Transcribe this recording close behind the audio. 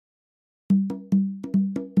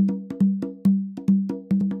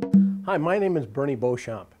Hi, my name is Bernie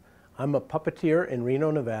Beauchamp. I'm a puppeteer in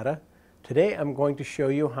Reno, Nevada. Today I'm going to show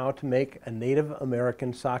you how to make a Native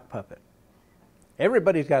American sock puppet.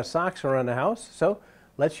 Everybody's got socks around the house, so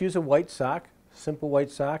let's use a white sock, simple white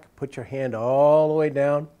sock. Put your hand all the way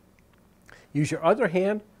down. Use your other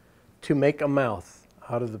hand to make a mouth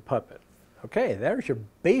out of the puppet. Okay, there's your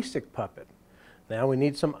basic puppet. Now we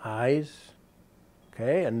need some eyes,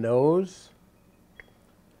 okay, a nose.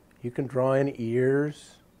 You can draw in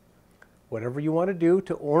ears. Whatever you want to do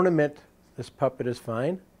to ornament this puppet is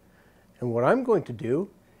fine. And what I'm going to do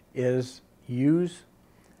is use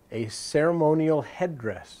a ceremonial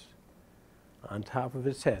headdress on top of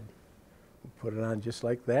its head. Put it on just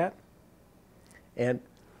like that. And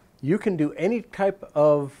you can do any type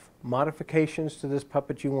of modifications to this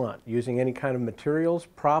puppet you want, using any kind of materials,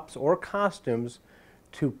 props, or costumes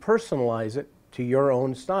to personalize it to your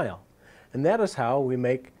own style. And that is how we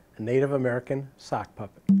make a Native American sock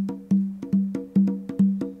puppet.